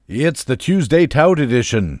It's the Tuesday Tout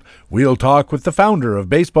Edition. We'll talk with the founder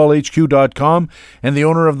of BaseballHQ.com and the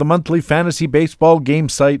owner of the monthly fantasy baseball game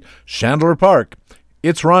site, Chandler Park.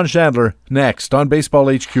 It's Ron Chandler, next on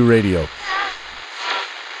BaseballHQ Radio.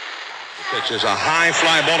 Pitch is a high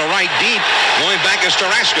fly ball to right deep. Going back is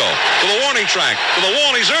Carrasco to the warning track, to the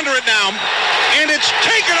wall. He's under it now, and it's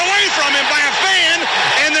taken away from him by a fan,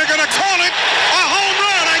 and they're going to call it a home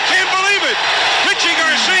run. I can't believe it. Richie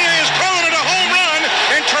Garcia is calling it a home run,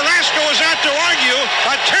 and Carrasco is out to argue.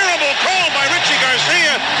 A terrible call by Richie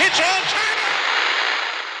Garcia. It's all time.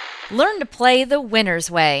 Learn to play the winner's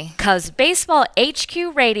way, because Baseball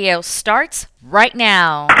HQ Radio starts right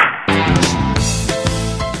now.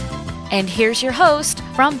 And here's your host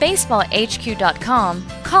from BaseballHQ.com,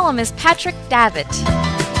 columnist Patrick Davitt.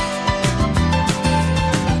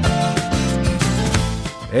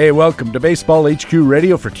 Hey, welcome to Baseball HQ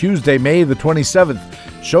Radio for Tuesday, May the 27th,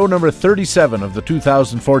 show number 37 of the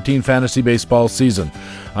 2014 fantasy baseball season.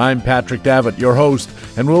 I'm Patrick Davitt, your host,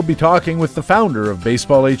 and we'll be talking with the founder of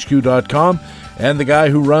BaseballHQ.com and the guy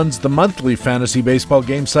who runs the monthly fantasy baseball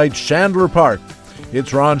game site, Chandler Park.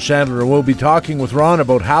 It's Ron Chandler, and we'll be talking with Ron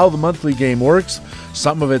about how the monthly game works,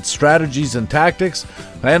 some of its strategies and tactics,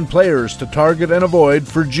 and players to target and avoid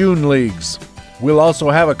for June leagues. We'll also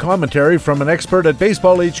have a commentary from an expert at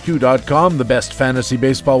BaseballHQ.com, the best fantasy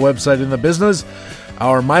baseball website in the business.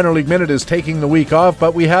 Our minor league minute is taking the week off,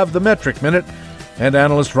 but we have the metric minute, and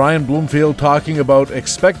analyst Ryan Bloomfield talking about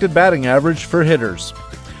expected batting average for hitters.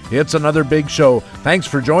 It's another big show. Thanks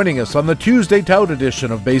for joining us on the Tuesday Tout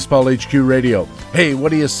edition of Baseball HQ Radio. Hey, what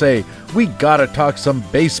do you say? We gotta talk some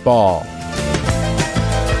baseball.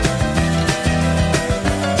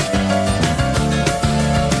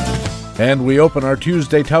 And we open our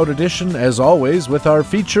Tuesday Tout edition, as always, with our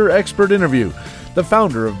feature expert interview. The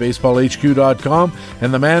founder of BaseballHQ.com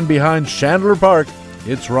and the man behind Chandler Park,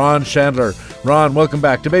 it's Ron Chandler. Ron, welcome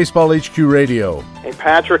back to Baseball HQ Radio. Hey,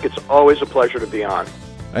 Patrick, it's always a pleasure to be on.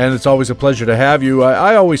 And it's always a pleasure to have you.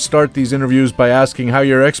 I always start these interviews by asking how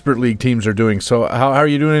your expert league teams are doing. So how are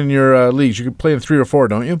you doing in your leagues? You can play in 3 or 4,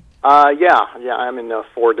 don't you? Yeah, I'm in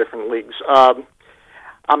 4 different leagues.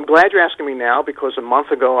 I'm glad you're asking me now because a month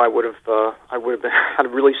ago I would have had a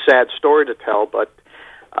really sad story to tell. But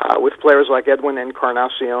with players like Edwin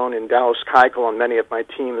Encarnacion and Dallas Keuchel on many of my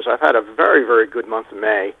teams, I've had a very, very good month of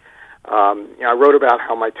May. I wrote about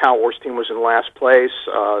how my Tout Wars team was in last place.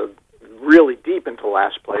 Really deep into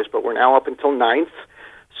last place, but we're now up until 9th,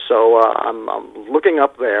 so I'm looking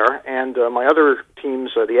up there. And my other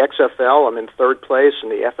teams, the XFL, I'm in 3rd place,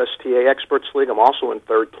 and the FSTA Experts League, I'm also in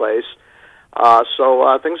 3rd place.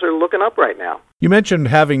 So things are looking up right now. You mentioned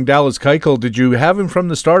having Dallas Keuchel. Did you have him from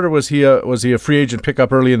the start, or was he a free agent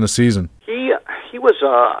pickup early in the season? He was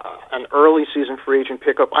an early season free agent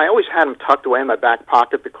pickup. I always had him tucked away in my back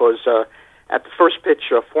pocket because at the first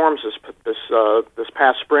pitch forums this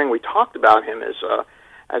past spring, we talked about him as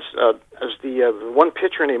the one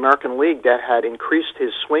pitcher in the American League that had increased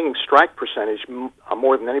his swinging strike percentage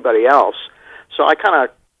more than anybody else. So I kind of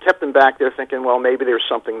kept him back there thinking, well, maybe there's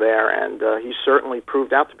something there, and he certainly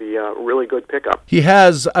proved out to be a really good pickup. He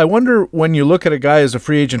has. I wonder, when you look at a guy as a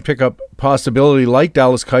free agent pickup possibility like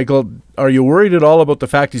Dallas Keuchel, are you worried at all about the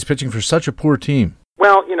fact he's pitching for such a poor team?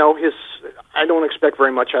 Well, I don't expect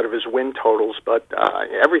very much out of his win totals, but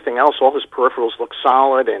everything else, all his peripherals look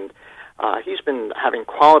solid, and he's been having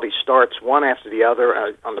quality starts one after the other.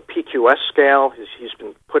 On the PQS scale, he's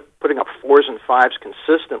been putting up 4s and 5s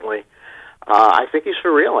consistently. I think he's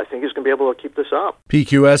for real. I think he's going to be able to keep this up.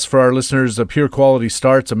 PQS, for our listeners, a pure quality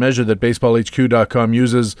starts, a measure that BaseballHQ.com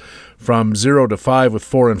uses from 0 to 5, with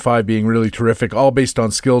 4 and 5 being really terrific, all based on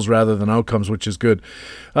skills rather than outcomes, which is good.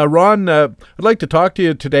 Ron, I'd like to talk to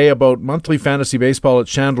you today about monthly fantasy baseball at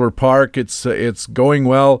Chandler Park. It's going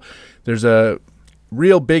well. There's a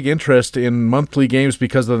real big interest in monthly games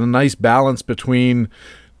because of the nice balance between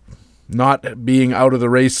not being out of the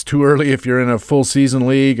race too early if you're in a full season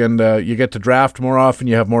league, and you get to draft more often,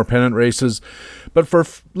 you have more pennant races. But for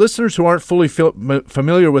listeners who aren't fully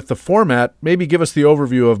familiar with the format, maybe give us the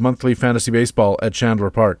overview of monthly fantasy baseball at Chandler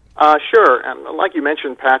Park. Sure. And like you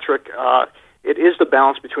mentioned, Patrick, it is the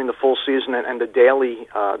balance between the full season and the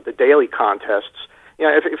daily contests. You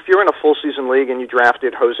know, if you're in a full season league and you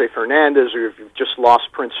drafted Jose Fernandez, or if you've just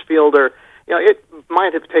lost Prince Fielder, you know, it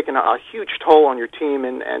might have taken a huge toll on your team,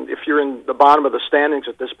 and if you're in the bottom of the standings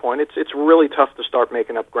at this point, it's really tough to start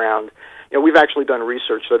making up ground. You know, we've actually done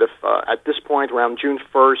research that if at this point, around June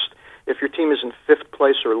 1st, if your team is in 5th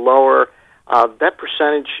place or lower, that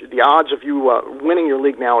percentage, the odds of you winning your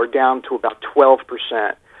league now are down to about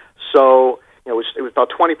 12%. So, you know, it was about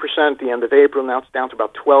 20% at the end of April. Now it's down to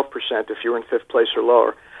about 12% if you're in 5th place or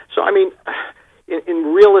lower. So, I mean,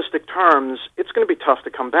 in realistic terms, it's going to be tough to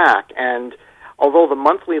come back. And although the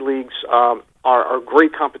monthly leagues are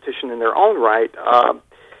great competition in their own right,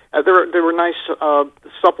 there were nice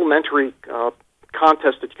supplementary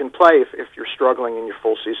contests that you can play if you're struggling in your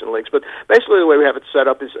full season leagues. But basically, the way we have it set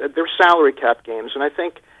up is they're salary cap games, and I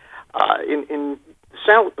think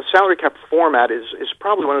the salary cap format is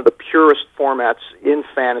probably one of the purest formats in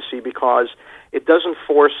fantasy because it doesn't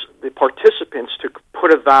force the participants to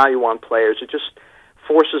put a value on players. It just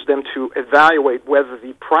forces them to evaluate whether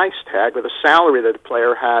the price tag or the salary that the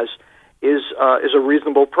player has is a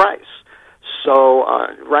reasonable price. So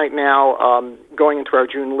right now, going into our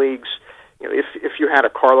June leagues, if you had a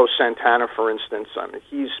Carlos Santana, for instance,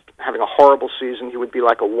 he's having a horrible season. He would be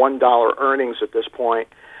like a $1 earnings at this point.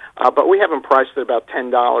 But we have him priced at about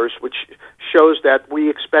 $10, which shows that we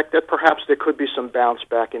expect that perhaps there could be some bounce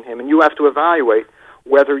back in him. And you have to evaluate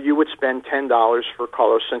whether you would spend $10 for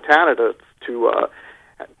Carlos Santana to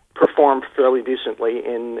perform fairly decently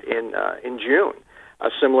in June.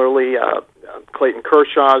 Similarly, Clayton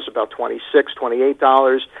Kershaw is about $26,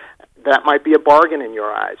 $28. That might be a bargain in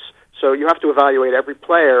your eyes. So you have to evaluate every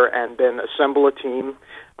player and then assemble a team,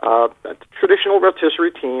 a traditional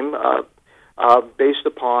rotisserie team, based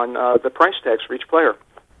upon the price tags for each player.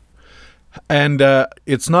 And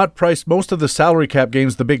it's not priced, most of the salary cap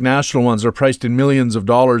games, the big national ones, are priced in millions of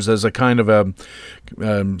dollars as a kind of a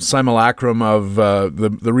simulacrum of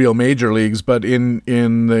the real major leagues. But in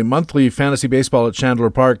the monthly fantasy baseball at Chandler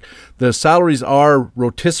Park, the salaries are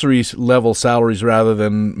rotisserie level salaries rather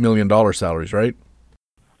than $1 million salaries, right?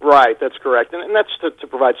 Right, that's correct. And that's to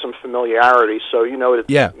provide some familiarity so you know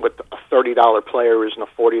what a $30 player is and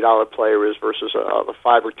a $40 player is versus a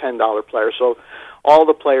 $5 or $10 player. So all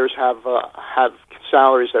the players have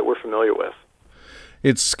salaries that we're familiar with.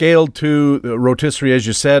 It's scaled to rotisserie, as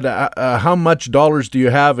you said. How much dollars do you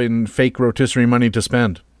have in fake rotisserie money to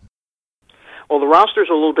spend? Well, the roster's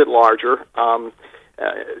a little bit larger.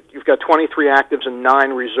 You've got 23 actives and 9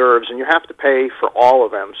 reserves, and you have to pay for all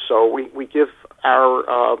of them. So we give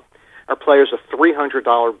our players a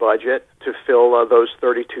 $300 budget to fill those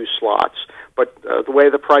 32 slots. But the way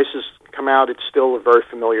the prices come out, it's still a very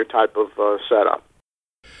familiar type of setup.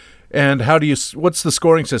 And what's the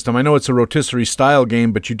scoring system? I know it's a rotisserie style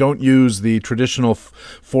game, but you don't use the traditional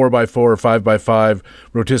 4x4 or 5x5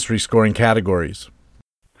 rotisserie scoring categories.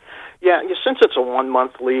 Yeah, since it's a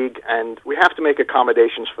 1-month league, and we have to make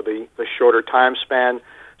accommodations for the shorter time span,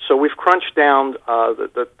 so we've crunched down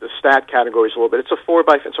the stat categories a little bit.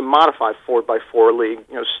 It's a modified 4x4 league.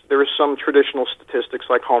 There are some traditional statistics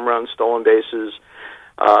like home runs, stolen bases,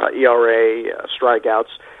 ERA, strikeouts.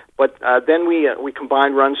 But then we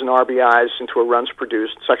combine runs and RBIs into a runs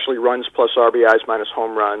produced. It's actually runs plus RBIs minus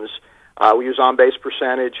home runs. We use on-base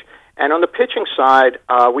percentage. And on the pitching side,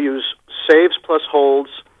 we use saves plus holds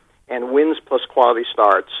and wins plus quality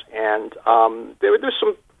starts. And there's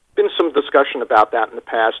been some discussion about that in the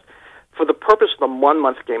past. For the purpose of a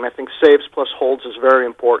 1-month game, I think saves plus holds is very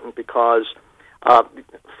important because,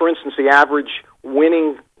 for instance, the average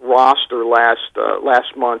winning roster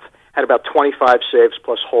last month had about 25 saves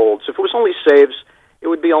plus holds. If it was only saves, it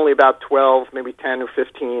would be only about 12, maybe 10 or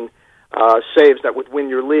 15 saves that would win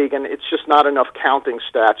your league, and it's just not enough counting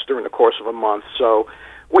stats during the course of a month. So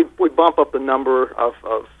we bump up the number of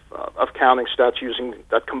counting stats using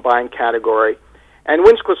that combined category. And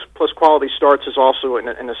wins plus quality starts is also in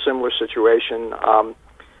a similar situation. And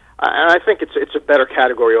I think it's a better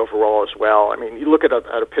category overall as well. I mean, you look at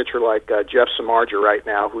a pitcher like Jeff Samardzija right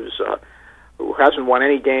now, who hasn't won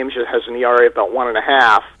any games, has an ERA of about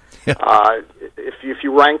 1.5. If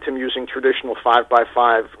you ranked him using traditional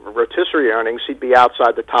 5x5 rotisserie earnings, he'd be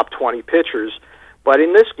outside the top 20 pitchers. But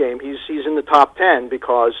in this game, he's in the top 10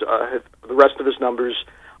 because the rest of his numbers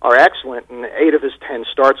are excellent, and 8 of his 10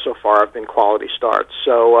 starts so far have been quality starts.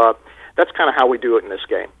 So that's kind of how we do it in this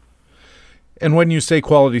game. And when you say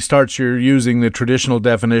quality starts, you're using the traditional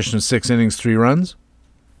definition of 6 innings, 3 runs?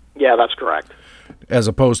 Yeah, that's correct. As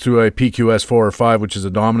opposed to a PQS 4 or 5, which is a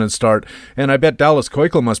dominant start. And I bet Dallas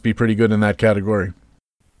Keuchel must be pretty good in that category.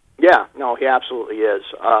 Yeah, no, he absolutely is.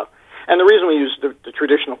 And the reason we use the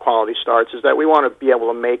traditional quality starts is that we want to be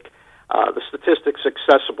able to make the statistics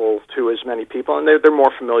accessible to as many people, and they're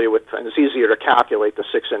more familiar with, and it's easier to calculate the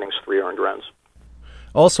 6 innings, 3 earned runs.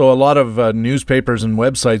 Also, a lot of newspapers and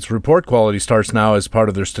websites report quality starts now as part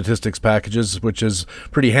of their statistics packages, which is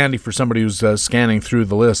pretty handy for somebody who's scanning through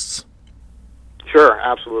the lists. Sure,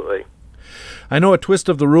 absolutely. I know a twist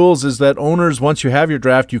of the rules is that owners, once you have your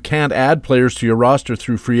draft, you can't add players to your roster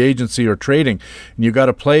through free agency or trading, and you got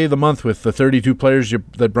to play the month with the 32 players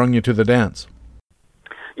that brung you to the dance.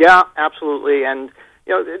 Yeah, absolutely. And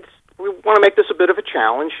we want to make this a bit of a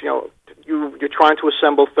challenge. You're trying to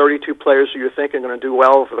assemble 32 players who you think are going to do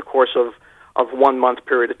well over the course of 1 month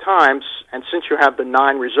period of time, and since you have the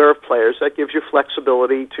 9 reserve players, that gives you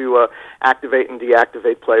flexibility to activate and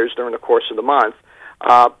deactivate players during the course of the month.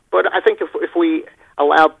 But I think if we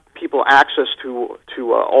allow people access to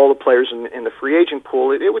all the players in the free agent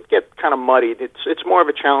pool, it would get kind of muddied. It's more of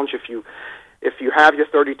a challenge if you have your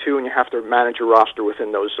 32 and you have to manage your roster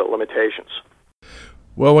within those limitations.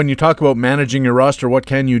 Well, when you talk about managing your roster, what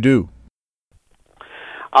can you do?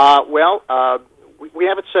 We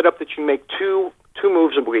have it set up that you make two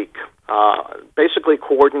moves a week, basically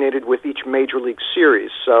coordinated with each major league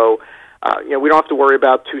series. So, we don't have to worry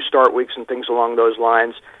about 2 start weeks and things along those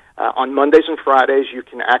lines. On Mondays and Fridays, you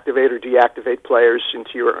can activate or deactivate players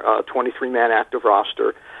into your 23-man active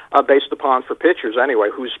roster based upon, for pitchers anyway,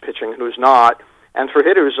 who's pitching and who's not, and for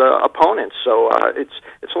hitters, opponents. So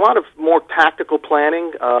it's a lot of more tactical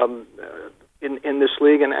planning in this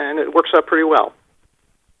league, and it works out pretty well.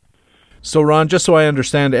 So, Ron, just so I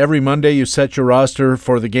understand, every Monday you set your roster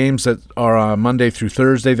for the games that are Monday through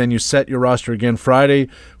Thursday, then you set your roster again Friday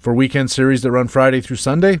for weekend series that run Friday through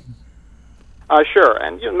Sunday? Sure,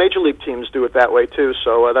 and major league teams do it that way too,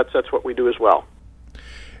 so that's what we do as well.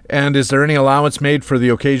 And is there any allowance made for the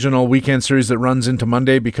occasional weekend series that runs into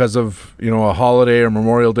Monday because of a holiday or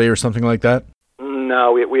Memorial Day or something like that?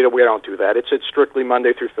 No, we don't do that. It's strictly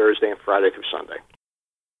Monday through Thursday and Friday through Sunday.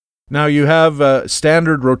 Now, you have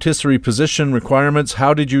standard rotisserie position requirements.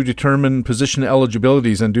 How did you determine position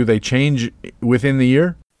eligibilities, and do they change within the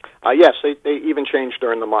year? Yes, they even change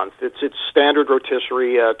during the month. It's standard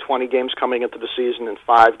rotisserie, 20 games coming into the season and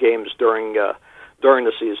 5 games during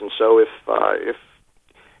the season. So if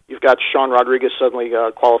you've got Sean Rodriguez suddenly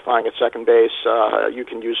qualifying at second base, you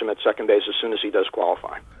can use him at second base as soon as he does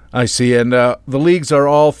qualify. I see. And the leagues are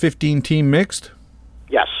all 15-team mixed?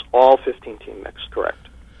 Yes, all 15-team mixed, correct.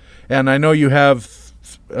 And I know you have,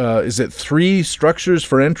 is it 3 structures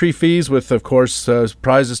for entry fees with, of course,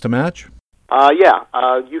 prizes to match?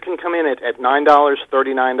 You can come in at $9,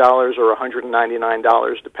 $39, or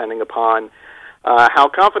 $199, depending upon how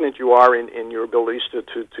confident you are in your abilities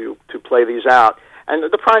to play these out. And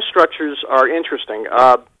the prize structures are interesting.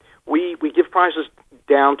 We give prizes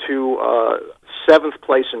down to 7th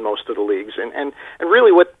place in most of the leagues, and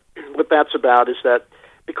really what that's about is that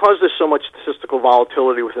because there's so much statistical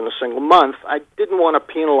volatility within a single month, I didn't want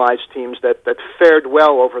to penalize teams that fared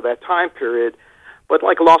well over that time period, but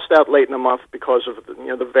lost out late in the month because of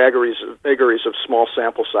the vagaries of small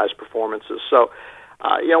sample size performances. So,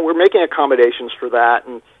 we're making accommodations for that,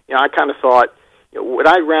 and I kind of thought, would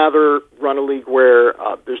I rather run a league where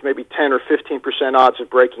there's maybe 10 or 15% odds of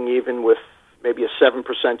breaking even with maybe a 7%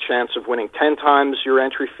 chance of winning 10 times your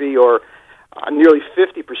entry fee, or a nearly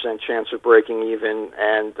 50% chance of breaking even,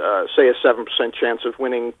 and say a 7% chance of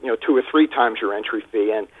winning 2 or 3 times your entry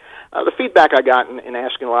fee? And the feedback I got in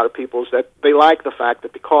asking a lot of people is that they like the fact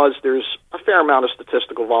that because there's a fair amount of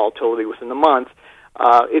statistical volatility within the month,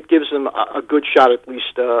 it gives them a good shot at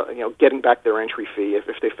least getting back their entry fee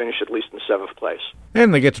if they finish at least in 7th place.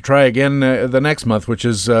 And they get to try again the next month, which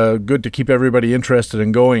is good to keep everybody interested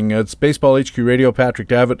and going. It's Baseball HQ Radio, Patrick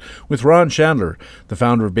Davitt, with Ron Chandler, the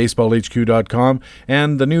founder of BaseballHQ.com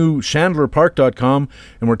and the new ChandlerPark.com,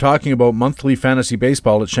 and we're talking about monthly fantasy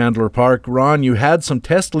baseball at Chandler Park. Ron, you had some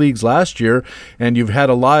test leagues last year, and you've had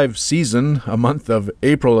a live season, a month of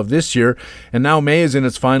April of this year, and now May is in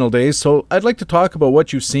its final days, so I'd like to talk about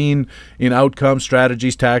what you've seen in outcomes,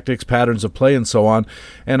 strategies, tactics, patterns of play, and so on.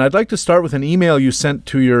 And I'd like to start with an email you sent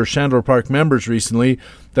to your Chandler Park members recently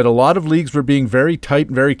that a lot of leagues were being very tight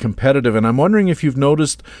and very competitive. And I'm wondering if you've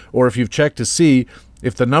noticed or if you've checked to see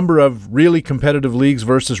if the number of really competitive leagues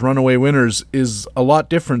versus runaway winners is a lot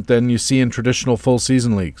different than you see in traditional full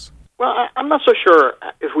season leagues. Well, I'm not so sure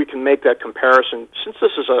if we can make that comparison. Since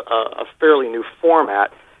this is a fairly new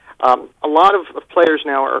format, a lot of players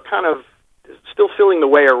now are kind of still feeling the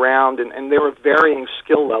way around, and there are varying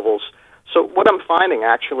skill levels. So what I'm finding,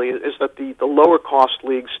 actually, is that the lower-cost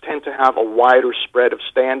leagues tend to have a wider spread of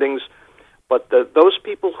standings, but those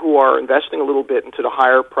people who are investing a little bit into the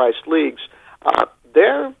higher-priced leagues,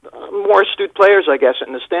 they're more astute players, I guess,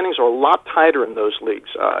 and the standings are a lot tighter in those leagues.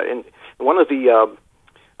 In one of the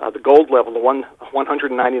gold level, the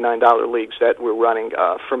 $199 leagues that we're running,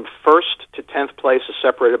 from 1st to 10th place is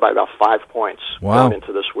separated by about 5 points going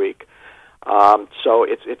into this week. So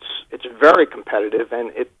it's very competitive,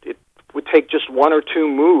 and it would take just 1 or 2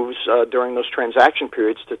 moves during those transaction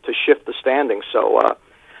periods to shift the standings. So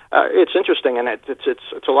it's interesting, and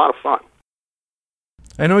it's a lot of fun.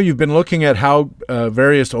 I know you've been looking at how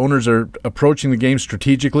various owners are approaching the game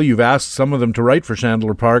strategically. You've asked some of them to write for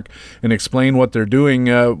Chandler Park and explain what they're doing.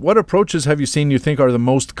 What approaches have you seen you think are the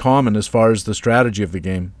most common as far as the strategy of the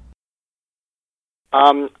game?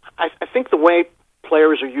 I think the way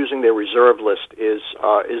players are using their reserve list is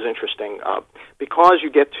interesting. Because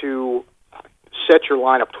you get to set your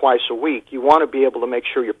lineup twice a week, you want to be able to make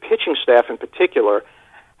sure your pitching staff in particular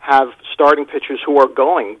have starting pitchers who are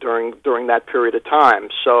going during that period of time.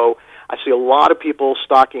 So I see a lot of people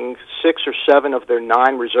stocking 6 or 7 of their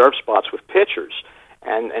 9 reserve spots with pitchers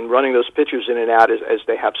and running those pitchers in and out as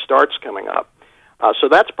they have starts coming up. So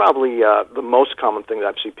that's probably the most common thing that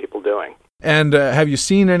I've seen people doing. And have you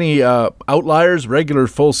seen any outliers? Regular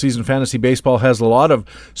full-season fantasy baseball has a lot of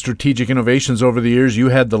strategic innovations over the years. You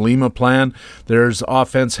had the Lima plan. There's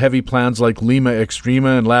offense-heavy plans like Lima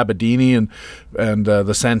Extrema and Labadini and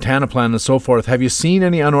the Santana plan and so forth. Have you seen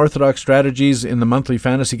any unorthodox strategies in the monthly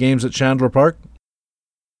fantasy games at Chandler Park?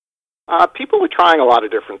 People are trying a lot of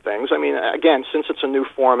different things. I mean, again, since it's a new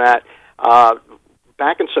format,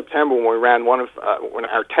 back in September when we ran one of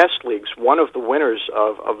our test leagues, one of the winners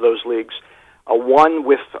of those leagues won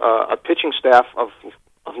with a pitching staff of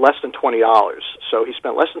less than $20. So he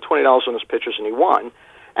spent less than $20 on his pitchers and he won.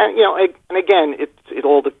 And and again, it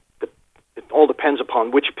all depends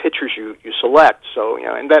upon which pitchers you select. So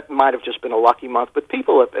and that might have just been a lucky month. But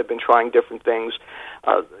people have been trying different things.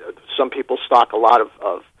 Some people stock a lot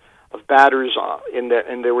of batters in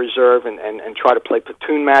their reserve and try to play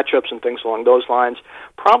platoon matchups and things along those lines.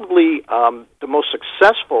 Probably the most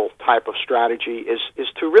successful type of strategy is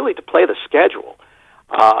to play the schedule.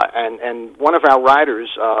 And one of our writers,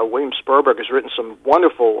 William Sperberg, has written some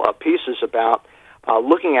wonderful pieces about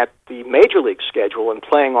looking at the Major League schedule and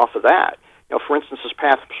playing off of that. For instance, this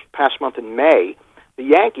past month in May, the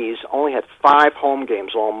Yankees only had 5 home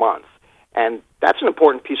games all month. And that's an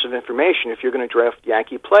important piece of information if you're going to draft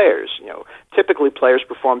Yankee players. Typically players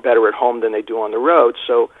perform better at home than they do on the road.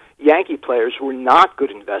 So Yankee players were not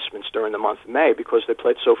good investments during the month of May because they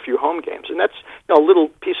played so few home games. And that's a little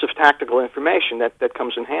piece of tactical information that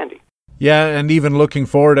comes in handy. Yeah, and even looking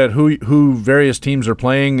forward at who various teams are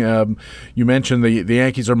playing. You mentioned the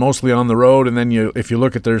Yankees are mostly on the road, and then if you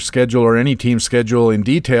look at their schedule or any team's schedule in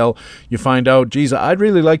detail, you find out, geez, I'd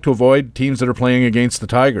really like to avoid teams that are playing against the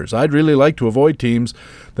Tigers. I'd really like to avoid teams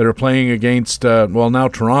that are playing against, now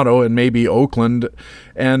Toronto and maybe Oakland,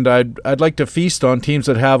 and I'd like to feast on teams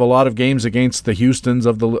that have a lot of games against the Houstons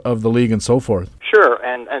of the league and so forth. Sure,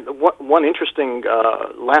 and one interesting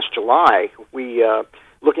last July we.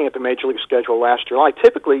 Looking at the Major League schedule last July,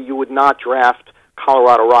 typically you would not draft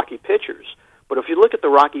Colorado Rocky pitchers. But if you look at the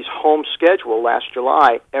Rockies' home schedule last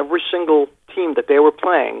July, every single team that they were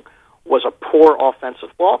playing was a poor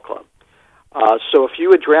offensive ball club. So if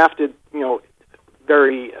you had drafted,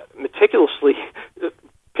 very meticulously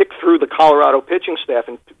picked through the Colorado pitching staff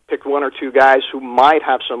and picked 1 or 2 guys who might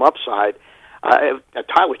have some upside,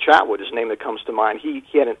 Tyler Chatwood is a name that comes to mind. He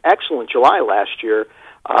had an excellent July last year.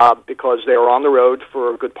 Because they were on the road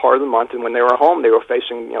for a good part of the month, and when they were home, they were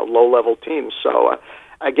facing low-level teams. So,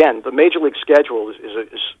 again, the Major League schedule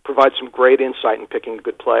provides some great insight in picking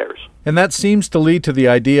good players. And that seems to lead to the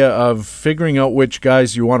idea of figuring out which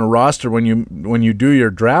guys you want to roster when you do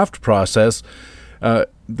your draft process.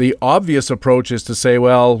 The obvious approach is to say,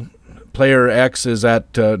 well, player X is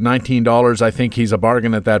at $19. I think he's a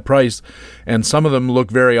bargain at that price. And some of them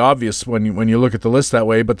look very obvious when you look at the list that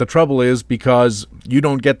way. But the trouble is, because you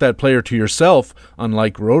don't get that player to yourself,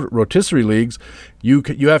 unlike rotisserie leagues, you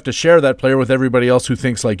have to share that player with everybody else who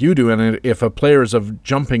thinks like you do. And if a player is a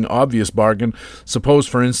jumping obvious bargain, suppose,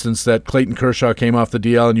 for instance, that Clayton Kershaw came off the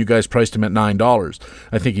DL and you guys priced him at $9.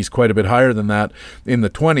 I think he's quite a bit higher than that in the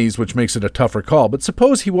 20s, which makes it a tougher call. But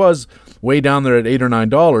suppose he was way down there at $8 or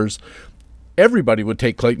 $9. Everybody would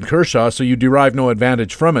take Clayton Kershaw, so you derive no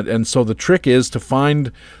advantage from it. And so the trick is to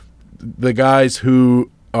find the guys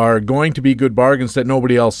who are going to be good bargains that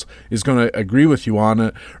nobody else is going to agree with you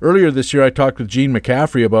on. Earlier this year, I talked with Gene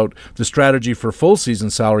McCaffrey about the strategy for full-season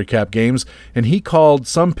salary cap games, and he called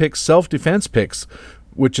some picks self-defense picks,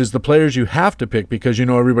 which is the players you have to pick because you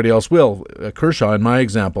know everybody else will. Kershaw, in my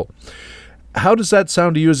example. How does that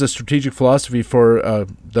sound to you as a strategic philosophy for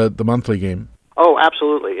the monthly game? Oh,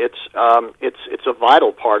 absolutely. It's a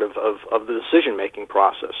vital part of the decision-making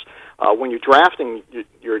process. When you're drafting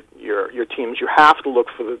your teams, you have to look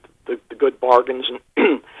for the good bargains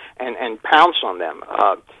and pounce on them.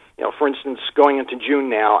 For instance, going into June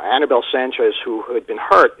now, Anibal Sanchez, who had been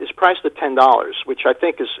hurt, is priced at $10, which I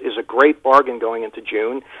think is a great bargain going into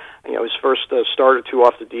June. His first start or two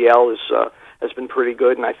off the DL has been pretty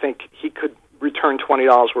good, and I think he could return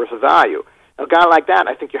 $20 worth of value. A guy like that,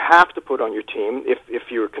 I think you have to put on your team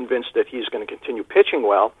if you're convinced that he's going to continue pitching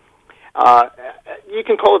well. You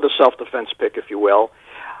can call it a self-defense pick, if you will.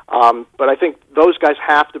 But I think those guys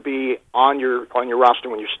have to be on your roster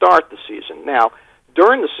when you start the season. Now,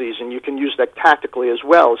 during the season, you can use that tactically as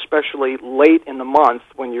well, especially late in the month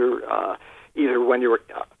when you're either when you're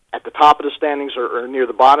at the top of the standings or near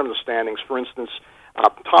the bottom of the standings. For instance,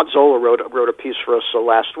 Todd Zola wrote a piece for us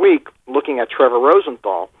last week looking at Trevor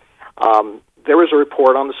Rosenthal. There was a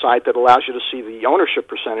report on the site that allows you to see the ownership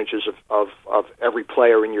percentages of every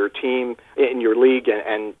player in your team, in your league,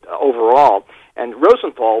 and overall. And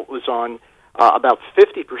Rosenthal was on about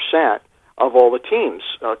 50% of all the teams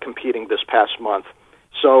competing this past month.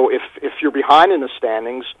 So if you're behind in the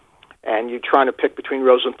standings and you're trying to pick between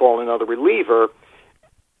Rosenthal and another reliever,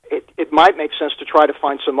 it might make sense to try to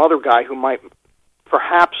find some other guy who might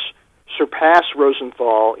perhaps surpass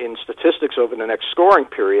Rosenthal in statistics over the next scoring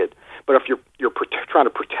period. But if you're trying to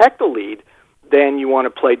protect the lead, then you want to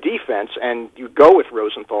play defense, and you go with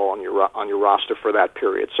Rosenthal on your roster for that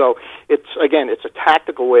period. So it's a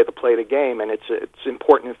tactical way to play the game, and it's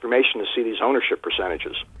important information to see these ownership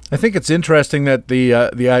percentages. I think it's interesting that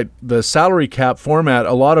the salary cap format,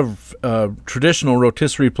 a lot of traditional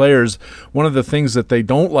rotisserie players, one of the things that they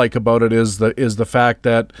don't like about it is the fact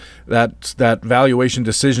that valuation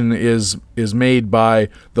decision is made by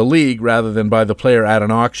the league rather than by the player at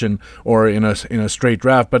an auction or in a straight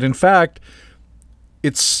draft. But in fact,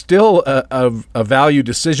 it's still a value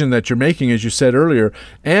decision that you're making, as you said earlier,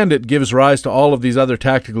 and it gives rise to all of these other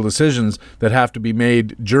tactical decisions that have to be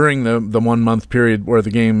made during the 1 month period where the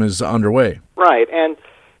game is underway. Right, and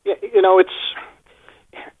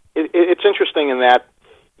it's interesting in that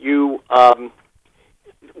you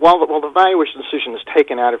while the valuation decision is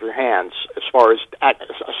taken out of your hands as far as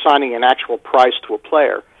assigning an actual price to a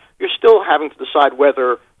player, you're still having to decide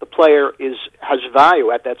whether the player has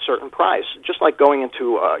value at that certain price. Just like going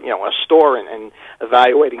into a store and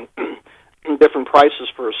evaluating different prices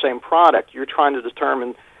for the same product, you're trying to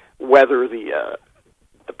determine whether the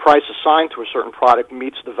price assigned to a certain product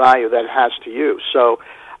meets the value that it has to you. So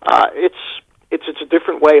it's a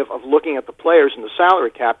different way of looking at the players in the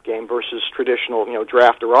salary cap game versus traditional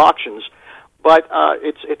draft or auctions. But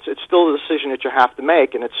it's still a decision that you have to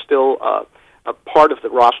make, and it's still a part of the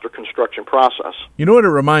roster construction process. You know what it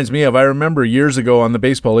reminds me of? I remember years ago on the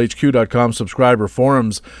BaseballHQ.com subscriber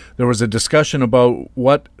forums, there was a discussion about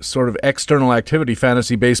what sort of external activity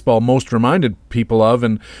fantasy baseball most reminded people of,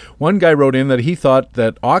 and one guy wrote in that he thought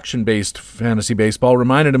that auction-based fantasy baseball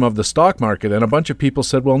reminded him of the stock market, and a bunch of people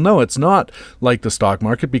said, well, no, it's not like the stock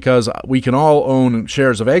market because we can all own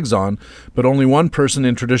shares of Exxon, but only one person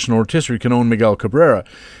in traditional rotisserie can own Miguel Cabrera.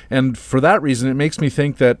 And for that reason, it makes me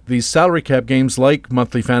think that these salary cap games like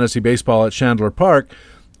monthly fantasy baseball at Chandler Park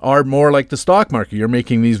are more like the stock market. You're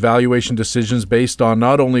making these valuation decisions based on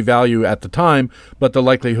not only value at the time, but the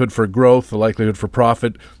likelihood for growth, the likelihood for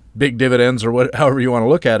profit, big dividends, or however you want to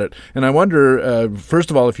look at it. And I wonder,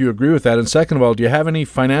 first of all, if you agree with that, and second of all, do you have any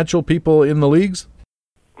financial people in the leagues?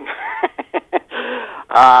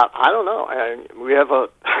 I don't know. We have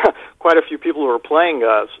quite a few people who are playing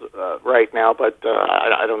right now, but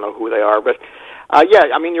I don't know who they are. But yeah,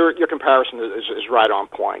 I mean, your comparison is right on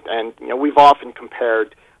point. And we've often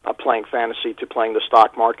compared playing fantasy to playing the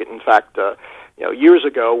stock market. In fact, years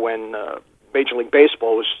ago when Major League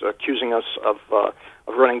Baseball was accusing us of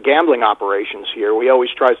running gambling operations here, we always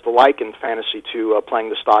tries to liken fantasy to playing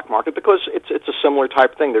the stock market because it's a similar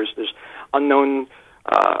type thing. There's unknown.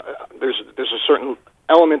 There's a certain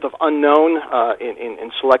element of unknown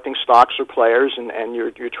in selecting stocks or players, and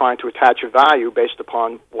you're trying to attach a value based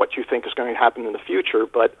upon what you think is going to happen in the future.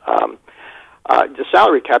 But the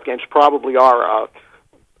salary cap games probably are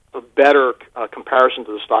a better comparison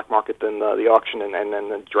to the stock market than the auction and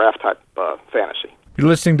the draft type fantasy. You're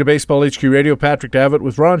listening to Baseball HQ Radio. Patrick Davitt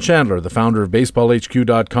with Ron Chandler, the founder of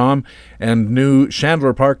BaseballHQ.com and new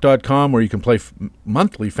ChandlerPark.com, where you can play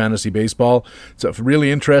monthly fantasy baseball. It's a really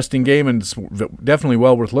interesting game, and it's definitely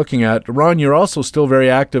well worth looking at. Ron, you're also still very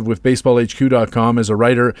active with BaseballHQ.com as a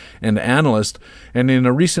writer and analyst, and in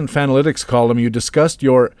a recent Fanalytics column, you discussed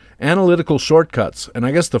your analytical shortcuts. And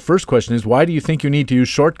I guess the first question is, why do you think you need to use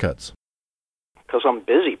shortcuts? Because I'm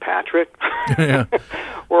busy, Patrick. Yeah.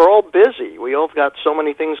 We're all busy. We all got so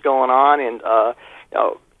many things going on, and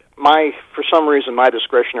for some reason, my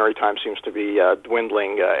discretionary time seems to be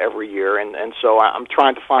dwindling every year, and so I'm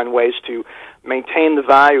trying to find ways to maintain the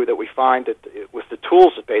value that we find with the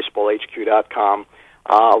tools at BaseballHQ.com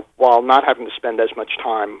while not having to spend as much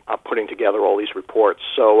time putting together all these reports.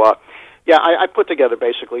 So, Yeah, I put together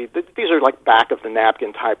basically, these are like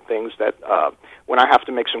back-of-the-napkin type things that when I have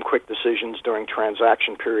to make some quick decisions during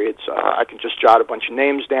transaction periods, I can just jot a bunch of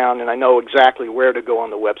names down, and I know exactly where to go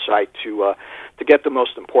on the website to get the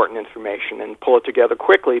most important information and pull it together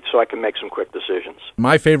quickly so I can make some quick decisions.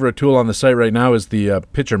 My favorite tool on the site right now is the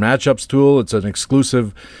Pitcher Matchups tool. It's an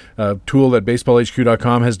exclusive tool that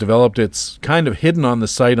BaseballHQ.com has developed. It's kind of hidden on the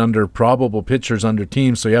site under probable pitchers under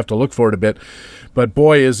teams, so you have to look for it a bit. But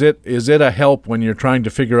boy, is it a help when you're trying to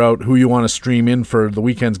figure out who you want to stream in for the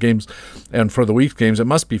weekend's games and for the week's games. It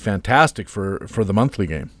must be fantastic for the monthly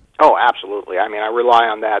game. Oh, absolutely. I mean, I rely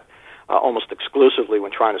on that almost exclusively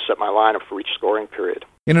when trying to set my lineup for each scoring period.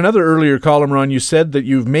 In another earlier column, Ron, you said that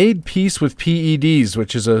you've made peace with PEDs,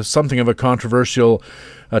 which is something of a controversial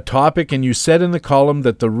topic, and you said in the column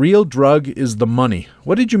that the real drug is the money.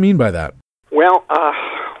 What did you mean by that? Well,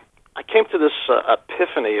 I came to this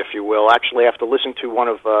epiphany, if you will, actually after listening to one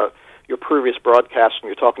of your previous broadcasts when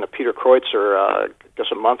you were talking to Peter Kreutzer, I guess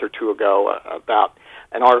a month or two ago, about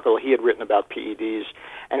an article he had written about PEDs,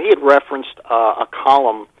 and he had referenced a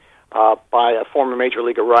column by a former Major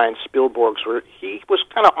Leaguer, Ryan Spielborgs, where he was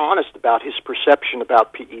kind of honest about his perception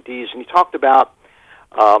about PEDs, and he talked about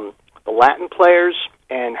the Latin players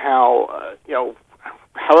and how,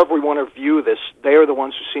 however we want to view this, they are the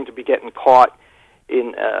ones who seem to be getting caught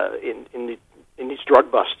in these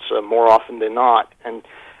drug busts more often than not, and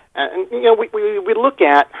we look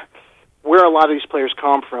at where a lot of these players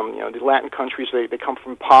come from. The Latin countries, they come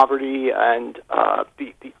from poverty, and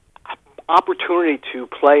the opportunity to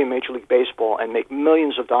play in Major League Baseball and make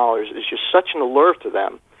millions of dollars is just such an allure to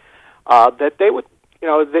them that they would,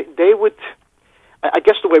 they would. I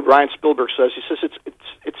guess the way Ryan Spielberg says, he says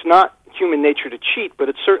it's not human nature to cheat, but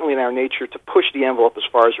it's certainly in our nature to push the envelope as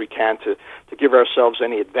far as we can to give ourselves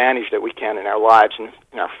any advantage that we can in our lives and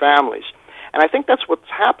in our families. And I think that's what's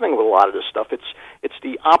happening with a lot of this stuff. It's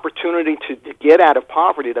the opportunity to get out of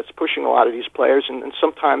poverty that's pushing a lot of these players and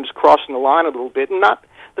sometimes crossing the line a little bit. And not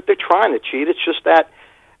that they're trying to cheat, it's just that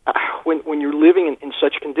when you're living in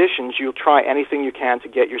such conditions, you'll try anything you can to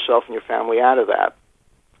get yourself and your family out of that.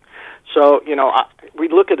 So, we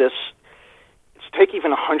look at this, take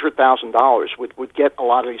even $100,000 would get a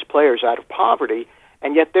lot of these players out of poverty,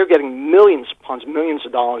 and yet they're getting millions upon millions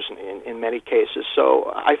of dollars in many cases.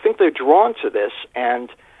 So I think they're drawn to this, and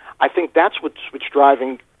I think that's what's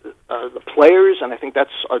driving the players, and I think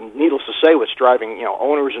that's, needless to say, what's driving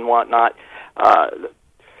owners and whatnot.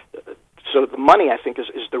 So the money, I think, is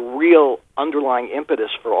the real underlying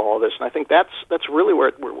impetus for all of this, and I think that's really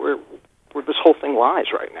where this whole thing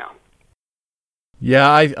lies right now.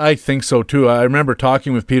 Yeah, I think so too. I remember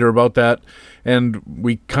talking with Peter about that, and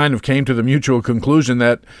we kind of came to the mutual conclusion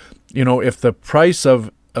that, if the price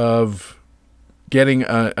of getting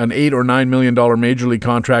an $8 or $9 million major league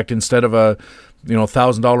contract instead of a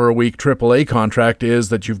 $1,000 a week AAA contract is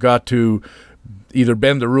that you've got to either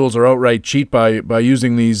bend the rules or outright cheat by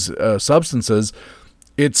using these substances,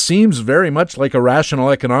 it seems very much like a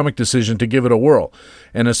rational economic decision to give it a whirl.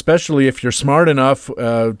 And especially if you're smart enough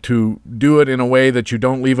to do it in a way that you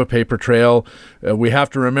don't leave a paper trail. We have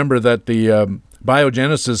to remember that the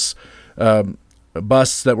biogenesis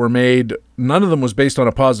busts that were made, none of them was based on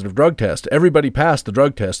a positive drug test. Everybody passed the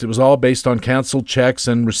drug test. It was all based on canceled checks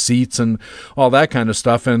and receipts and all that kind of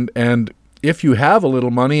stuff. And if you have a little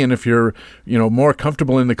money and if you're, more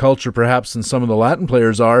comfortable in the culture perhaps than some of the Latin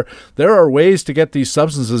players are, there are ways to get these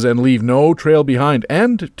substances and leave no trail behind,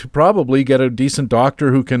 and to probably get a decent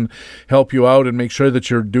doctor who can help you out and make sure that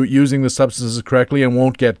you're using the substances correctly and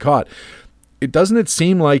won't get caught. Doesn't it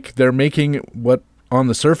seem like they're making what, on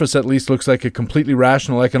the surface at least, looks like a completely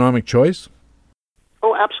rational economic choice?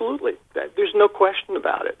 Oh, absolutely. There's no question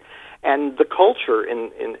about it. And the culture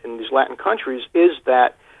in these Latin countries is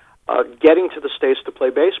that getting to the States to play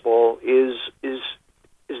baseball is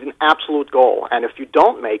an absolute goal, and if you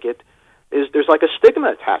don't make it, there's like a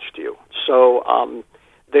stigma attached to you. So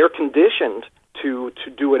they're conditioned to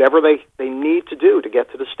do whatever they need to do to get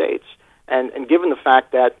to the States. And given the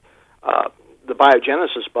fact that the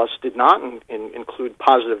biogenesis bust did not include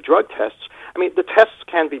positive drug tests, I mean, the tests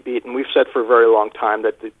can be beaten. We've said for a very long time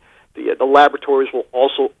that the laboratories will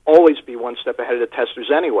also always be one step ahead of the testers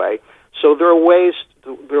anyway. So there are ways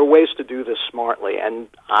to do this smartly, and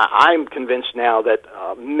I'm convinced now that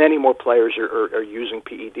many more players are using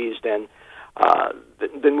PEDs than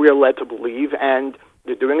we are led to believe, and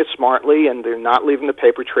they're doing it smartly, and they're not leaving the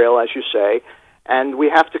paper trail, as you say. And we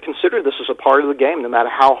have to consider this as a part of the game, no matter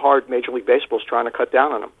how hard Major League Baseball is trying to cut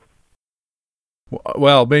down on them.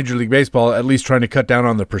 Well, Major League Baseball at least trying to cut down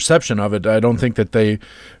on the perception of it. I don't think that they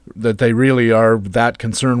really are that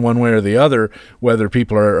concerned one way or the other whether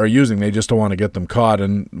people are using. They just don't want to get them caught.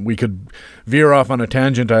 And we could veer off on a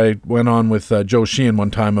tangent. I went on with Joe Sheehan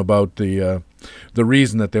one time about the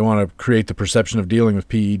reason that they want to create the perception of dealing with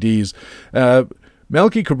PEDs.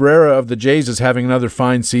 Melky Cabrera of the Jays is having another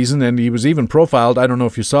fine season, and he was even profiled, I don't know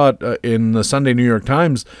if you saw it, in the Sunday New York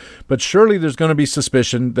Times, but surely there's going to be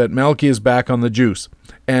suspicion that Melky is back on the juice.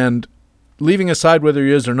 And leaving aside whether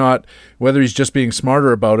he is or not, whether he's just being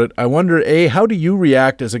smarter about it, I wonder, A, how do you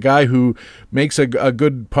react as a guy who makes a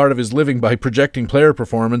good part of his living by projecting player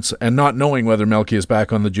performance and not knowing whether Melky is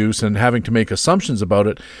back on the juice and having to make assumptions about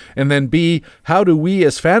it? And then B, how do we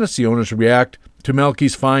as fantasy owners react to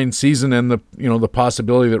Melky's fine season and the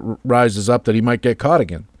possibility that rises up that he might get caught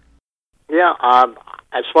again? Yeah,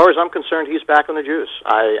 as far as I'm concerned, he's back on the juice.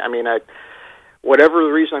 Whatever the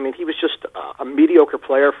reason, he was just a mediocre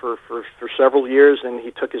player for several years, and he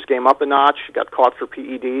took his game up a notch, got caught for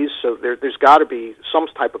PEDs, so there's got to be some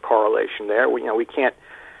type of correlation there. We can't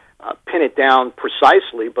pin it down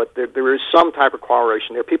precisely, but there is some type of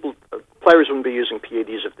correlation there. Players wouldn't be using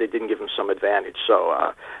PEDs if they didn't give them some advantage.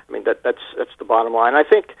 So, that's the bottom line. I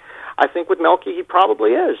think with Melky, he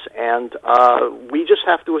probably is, and we just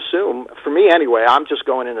have to assume. For me, anyway, I'm just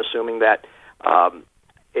going in assuming that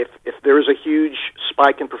if there is a huge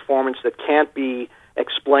spike in performance that can't be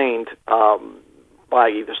explained by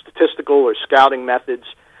either statistical or scouting methods,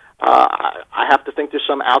 I have to think there's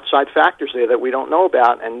some outside factors there that we don't know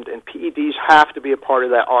about, and PEDs have to be a part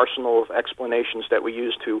of that arsenal of explanations that we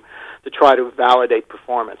use to try to validate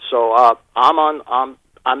performance. So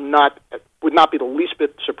would not be the least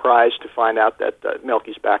bit surprised to find out that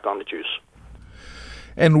Melky's back on the juice.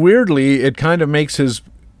 And weirdly, it kind of makes it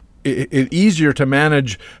easier to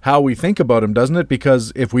manage how we think about him, doesn't it?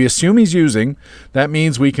 Because if we assume he's using, that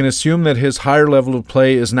means we can assume that his higher level of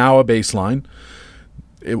play is now a baseline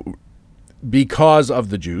because of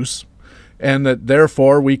the juice, and that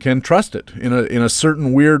therefore we can trust it in a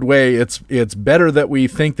certain weird way. It's better that we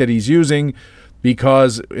think that he's using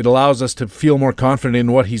because it allows us to feel more confident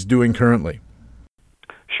in what he's doing currently.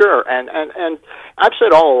 Sure, and I've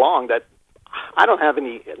said all along that I don't have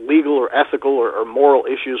any legal or ethical or moral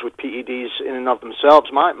issues with PEDs in and of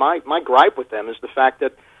themselves. My gripe with them is the fact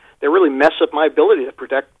that they really mess up my ability to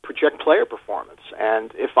project player performance.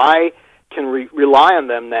 And if I can rely on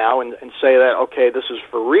them now and say that, okay, this is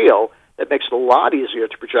for real, that makes it a lot easier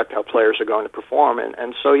to project how players are going to perform.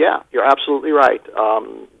 And so, yeah, you're absolutely right.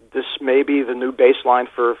 This may be the new baseline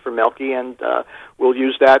for Melky, and we'll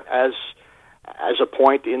use that as a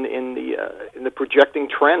point in the projecting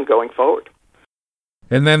trend going forward.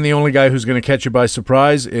 And then the only guy who's going to catch you by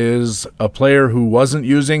surprise is a player who wasn't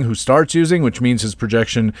using, who starts using, which means his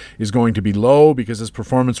projection is going to be low because his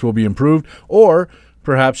performance will be improved. Or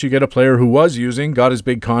perhaps you get a player who was using, got his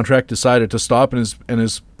big contract, decided to stop, and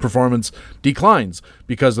his performance declines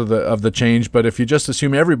because of the change. But if you just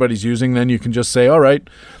assume everybody's using, then you can just say, all right,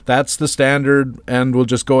 that's the standard, and we'll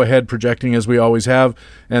just go ahead projecting as we always have,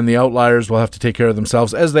 and the outliers will have to take care of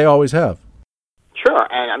themselves as they always have. Sure,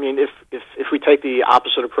 and if we take the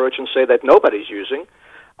opposite approach and say that nobody's using,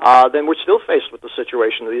 then we're still faced with the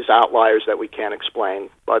situation of these outliers that we can't explain.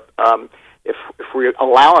 But if we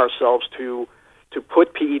allow ourselves to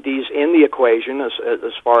put PEDs in the equation as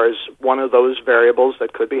far as one of those variables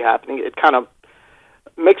that could be happening, it kind of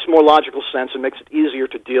makes more logical sense and makes it easier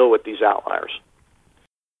to deal with these outliers.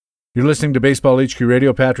 You're listening to Baseball HQ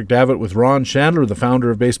Radio. Patrick Davitt with Ron Chandler, the founder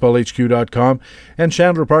of BaseballHQ.com and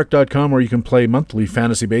ChandlerPark.com, where you can play monthly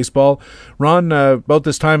fantasy baseball. Ron, about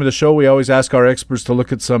this time of the show, we always ask our experts to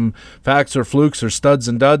look at some facts or flukes or studs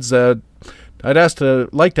and duds. I'd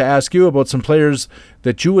like to ask you about some players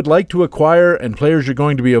that you would like to acquire and players you're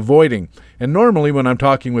going to be avoiding. And normally when I'm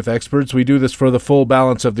talking with experts, we do this for the full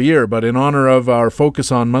balance of the year. But in honor of our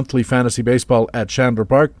focus on monthly fantasy baseball at Chandler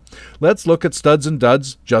Park, let's look at studs and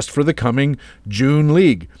duds just for the coming June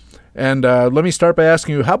league. And let me start by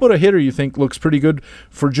asking you, how about a hitter you think looks pretty good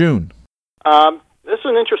for June? This is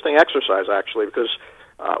an interesting exercise, actually, because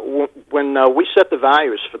when we set the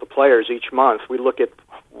values for the players each month, we look at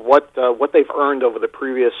what they've earned over the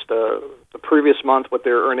previous month, what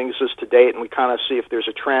their earnings is to date, and we kind of see if there's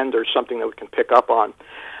a trend or something that we can pick up on.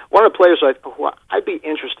 One of the players who I'd be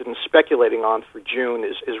interested in speculating on for June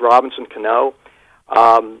is Robinson Cano.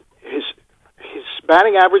 His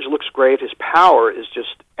batting average looks great. His power is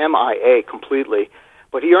just MIA completely.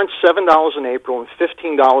 But he earned $7 in April and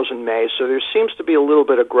 $15 in May, so there seems to be a little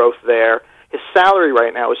bit of growth there. His salary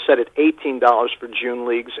right now is set at $18 for June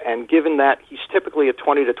leagues, and given that he's typically a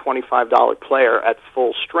 $20 to $25 player at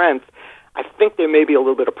full strength, I think there may be a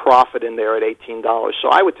little bit of profit in there at $18. So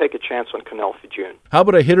I would take a chance on Cannell for June. How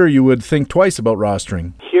about a hitter you would think twice about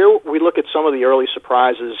rostering? Here we look at some of the early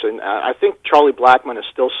surprises, and I think Charlie Blackmon is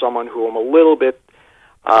still someone who I'm a little bit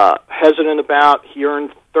hesitant about. He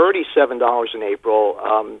earned $37 in April,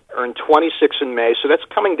 earned $26 in May, so that's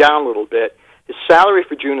coming down a little bit. His salary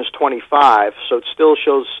for June is $25, so it still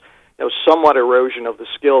shows somewhat erosion of the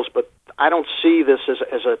skills, but I don't see this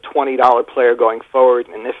as a $20 player going forward.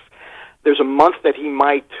 And if there's a month that he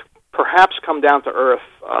might perhaps come down to earth,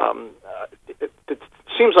 it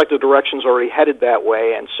seems like the direction's already headed that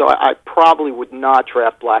way, and so I probably would not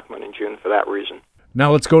draft Blackmon in June for that reason.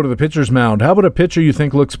 Now let's go to the pitcher's mound. How about a pitcher you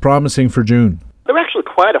think looks promising for June? There are actually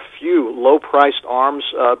quite a few low-priced arms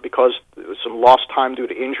because there was some lost time due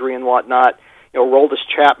to injury and whatnot. Roldis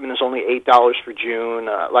Chapman is only $8 for June.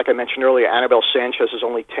 Like I mentioned earlier, Anibal Sanchez is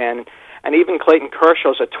only $10, and even Clayton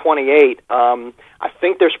Kershaw's at $28. I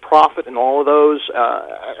think there's profit in all of those.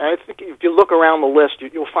 I think if you look around the list,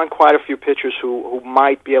 you'll find quite a few pitchers who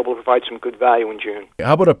might be able to provide some good value in June.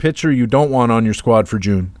 How about a pitcher you don't want on your squad for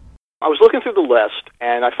June? I was looking through the list,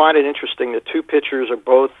 and I find it interesting that two pitchers are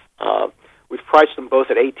both, we've priced them both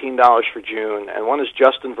at $18 for June, and one is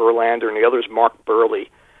Justin Verlander, and the other is Mark Burley.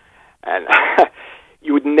 And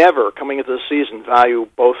you would never, coming into the season, value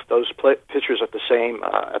both those pitchers at the same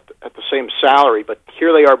salary, but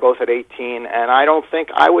here they are both at 18, and I don't think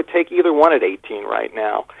I would take either one at 18 right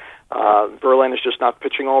now. Verlander's just not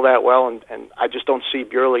pitching all that well, and I just don't see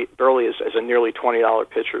Burley as a nearly $20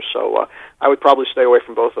 pitcher, so I would probably stay away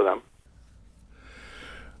from both of them.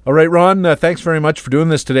 All right, Ron, thanks very much for doing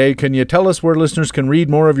this today. Can you tell us where listeners can read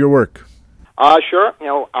more of your work? Sure.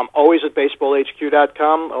 I'm always at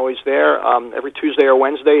BaseballHQ.com, always there, every Tuesday or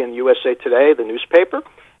Wednesday in USA Today, the newspaper,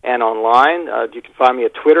 and online. You can find me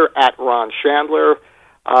at Twitter, at Ron Chandler,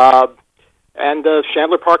 and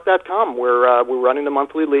ChandlerPark.com. We're running the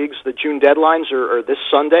monthly leagues. The June deadlines are this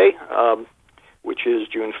Sunday, which is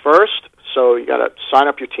June 1st, so you got to sign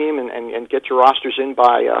up your team and get your rosters in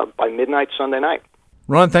by midnight Sunday night.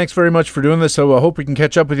 Ron, thanks very much for doing this. So I hope we can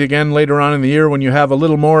catch up with you again later on in the year when you have a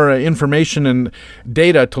little more information and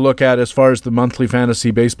data to look at as far as the monthly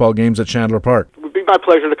fantasy baseball games at Chandler Park. It would be my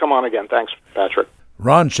pleasure to come on again. Thanks, Patrick.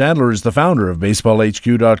 Ron Chandler is the founder of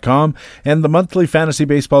BaseballHQ.com and the monthly fantasy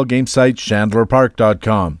baseball game site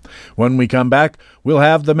ChandlerPark.com. When we come back, we'll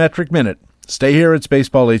have the Metric Minute. Stay here. It's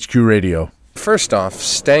Baseball HQ Radio. First off,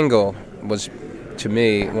 Stengel was, to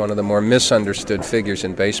me, one of the more misunderstood figures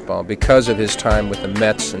in baseball because of his time with the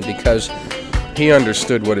Mets and because he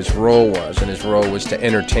understood what his role was, and his role was to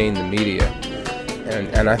entertain the media.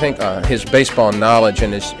 And I think his baseball knowledge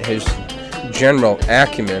and his general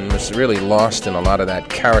acumen was really lost in a lot of that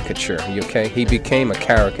caricature. Okay, he became a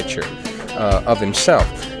caricature of himself.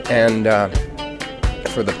 And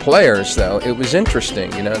for the players, though, it was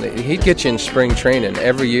interesting. He'd get you in spring training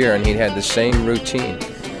every year, and he had the same routine.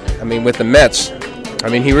 I mean, with the Mets,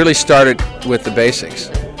 he really started with the basics.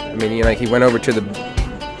 He went over to the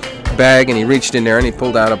bag and he reached in there and he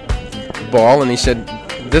pulled out a ball and he said,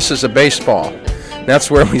 "This is a baseball." That's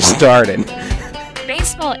where we started.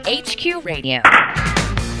 Baseball HQ Radio.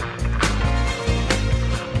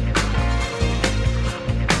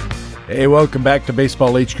 Hey, welcome back to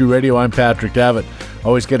Baseball HQ Radio. I'm Patrick Davitt.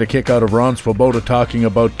 Always get a kick out of Ron Swoboda talking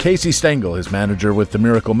about Casey Stengel, his manager with the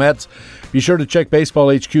Miracle Mets. Be sure to check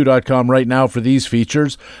BaseballHQ.com right now for these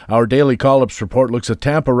features. Our daily call-ups report looks at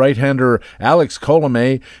Tampa right-hander Alex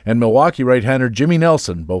Colomé and Milwaukee right-hander Jimmy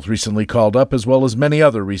Nelson, both recently called up, as well as many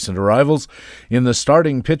other recent arrivals. In the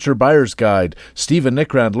starting pitcher buyer's guide, Steven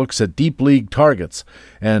Nickrand looks at deep league targets,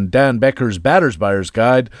 and Dan Becker's batter's buyer's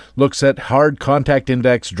guide looks at hard contact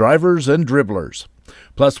index drivers and dribblers.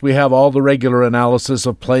 Plus, we have all the regular analysis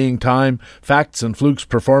of playing time, facts and flukes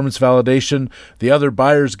performance validation, the other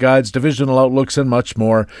buyer's guides, divisional outlooks, and much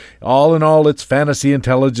more. All in all, it's fantasy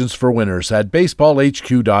intelligence for winners at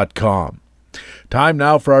BaseballHQ.com. Time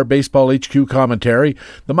now for our Baseball HQ commentary.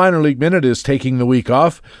 The Minor League Minute is taking the week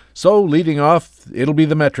off, so leading off, it'll be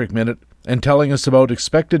the Metric Minute. And telling us about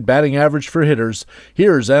expected batting average for hitters,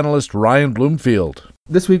 here's analyst Ryan Bloomfield.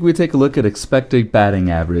 This week we take a look at expected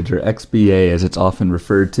batting average, or XBA as it's often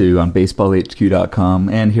referred to on BaseballHQ.com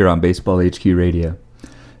and here on Baseball HQ Radio.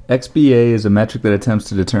 XBA is a metric that attempts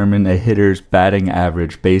to determine a hitter's batting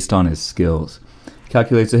average based on his skills. It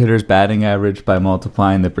calculates a hitter's batting average by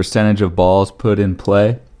multiplying the percentage of balls put in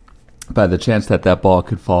play by the chance that that ball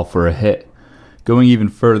could fall for a hit. Going even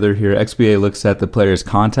further here, XBA looks at the player's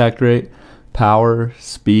contact rate, power,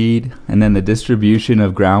 speed, and then the distribution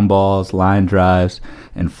of ground balls, line drives,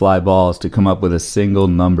 and fly balls to come up with a single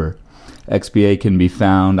number. XBA can be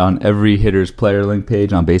found on every hitter's player link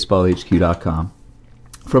page on BaseballHQ.com.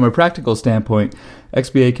 From a practical standpoint,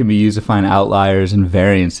 XBA can be used to find outliers and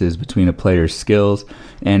variances between a player's skills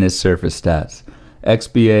and his surface stats.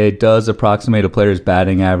 XBA does approximate a player's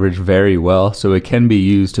batting average very well, so it can be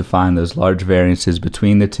used to find those large variances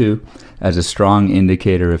between the two as a strong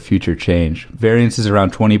indicator of future change. Variances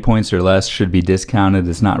around 20 points or less should be discounted.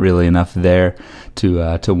 It's not really enough there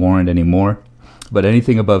to warrant any more, but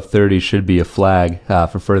anything above 30 should be a flag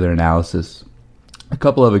for further analysis. A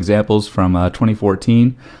couple of examples from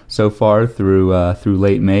 2014 so far through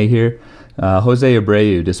late May here. Jose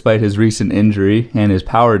Abreu, despite his recent injury and his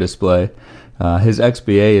power display, his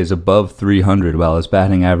XBA is above 300 while his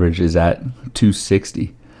batting average is at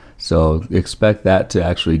 260. So expect that to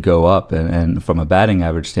actually go up, and from a batting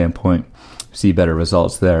average standpoint, see better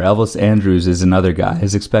results there. Elvis Andrus is another guy.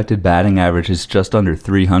 His expected batting average is just under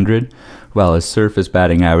 300, while his surface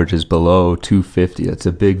batting average is below 250. That's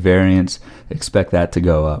a big variance. Expect that to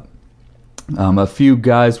go up. A few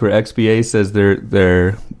guys where XBA says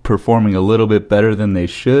they're performing a little bit better than they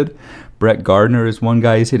should. Brett Gardner is one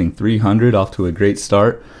guy. He's hitting 300 off to a great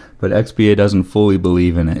start, but XBA doesn't fully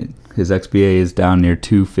believe in it. His XBA is down near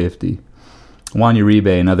 250. Juan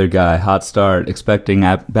Uribe, another guy, hot start, expected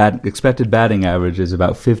batting average is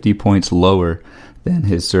about 50 points lower than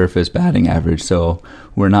his surface batting average, so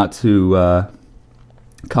we're not too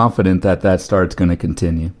confident that start's going to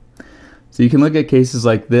continue. So you can look at cases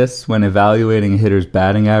like this when evaluating a hitter's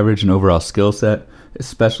batting average and overall skill set,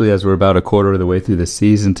 especially as we're about a quarter of the way through the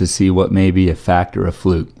season, to see what may be a fact or a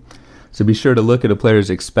fluke. So be sure to look at a player's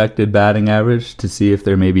expected batting average to see if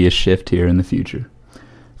there may be a shift here in the future.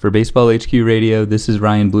 For Baseball HQ Radio, this is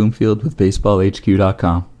Ryan Bloomfield with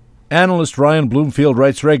BaseballHQ.com. Analyst Ryan Bloomfield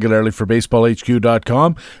writes regularly for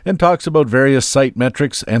BaseballHQ.com and talks about various site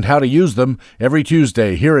metrics and how to use them every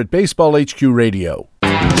Tuesday here at Baseball HQ Radio.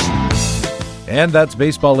 And that's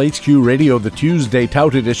Baseball HQ Radio, the Tuesday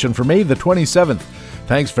Tout Edition for May the 27th.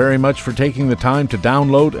 Thanks very much for taking the time to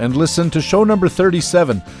download and listen to show number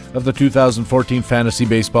 37 of the 2014 Fantasy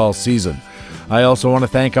Baseball season. I also want to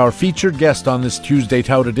thank our featured guest on this Tuesday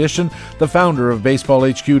Tout Edition, the founder of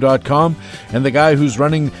BaseballHQ.com, and the guy who's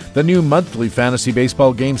running the new monthly fantasy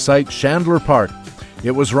baseball game site, Chandler Park.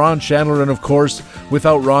 It was Ron Chandler, and of course,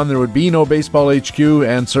 without Ron, there would be no Baseball HQ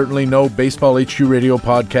and certainly no Baseball HQ Radio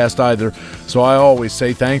podcast either. So I always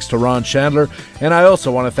say thanks to Ron Chandler, and I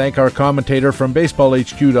also want to thank our commentator from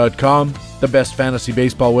BaseballHQ.com, the best fantasy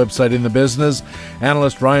baseball website in the business.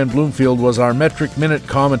 Analyst Ryan Bloomfield was our Metric Minute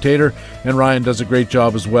commentator, and Ryan does a great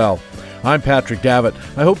job as well. I'm Patrick Davitt.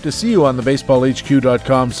 I hope to see you on the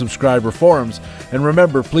BaseballHQ.com subscriber forums. And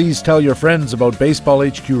remember, please tell your friends about Baseball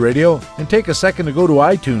HQ Radio and take a second to go to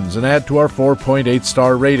iTunes and add to our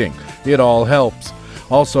 4.8-star rating. It all helps.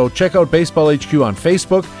 Also, check out Baseball HQ on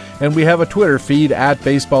Facebook, and we have a Twitter feed at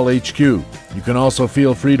BaseballHQ. You can also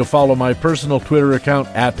feel free to follow my personal Twitter account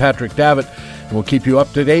at Patrick Davitt, and we'll keep you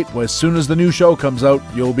up to date. As soon as the new show comes out,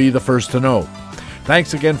 you'll be the first to know.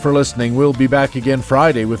 Thanks again for listening. We'll be back again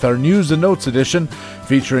Friday with our News and Notes edition,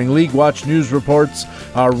 featuring League Watch news reports,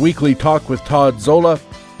 our weekly talk with Todd Zola,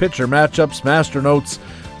 pitcher matchups, master notes.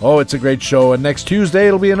 Oh, it's a great show, and next Tuesday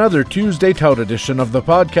it'll be another Tuesday Tout edition of the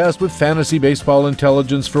podcast with fantasy baseball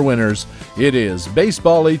intelligence for winners. It is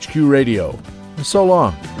Baseball HQ Radio. So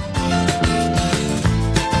long.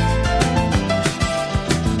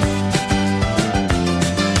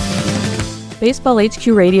 Baseball HQ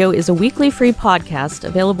Radio is a weekly free podcast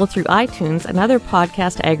available through iTunes and other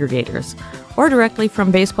podcast aggregators, or directly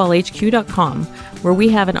from BaseballHQ.com, where we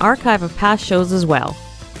have an archive of past shows as well.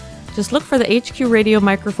 Just look for the HQ Radio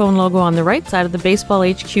microphone logo on the right side of the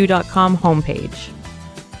BaseballHQ.com homepage.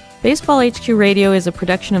 Baseball HQ Radio is a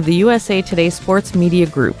production of the USA Today Sports Media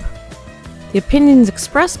Group. The opinions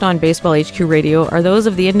expressed on Baseball HQ Radio are those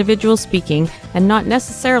of the individual speaking and not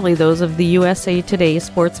necessarily those of the USA Today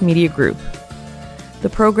Sports Media Group. The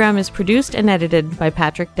program is produced and edited by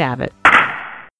Patrick Davitt.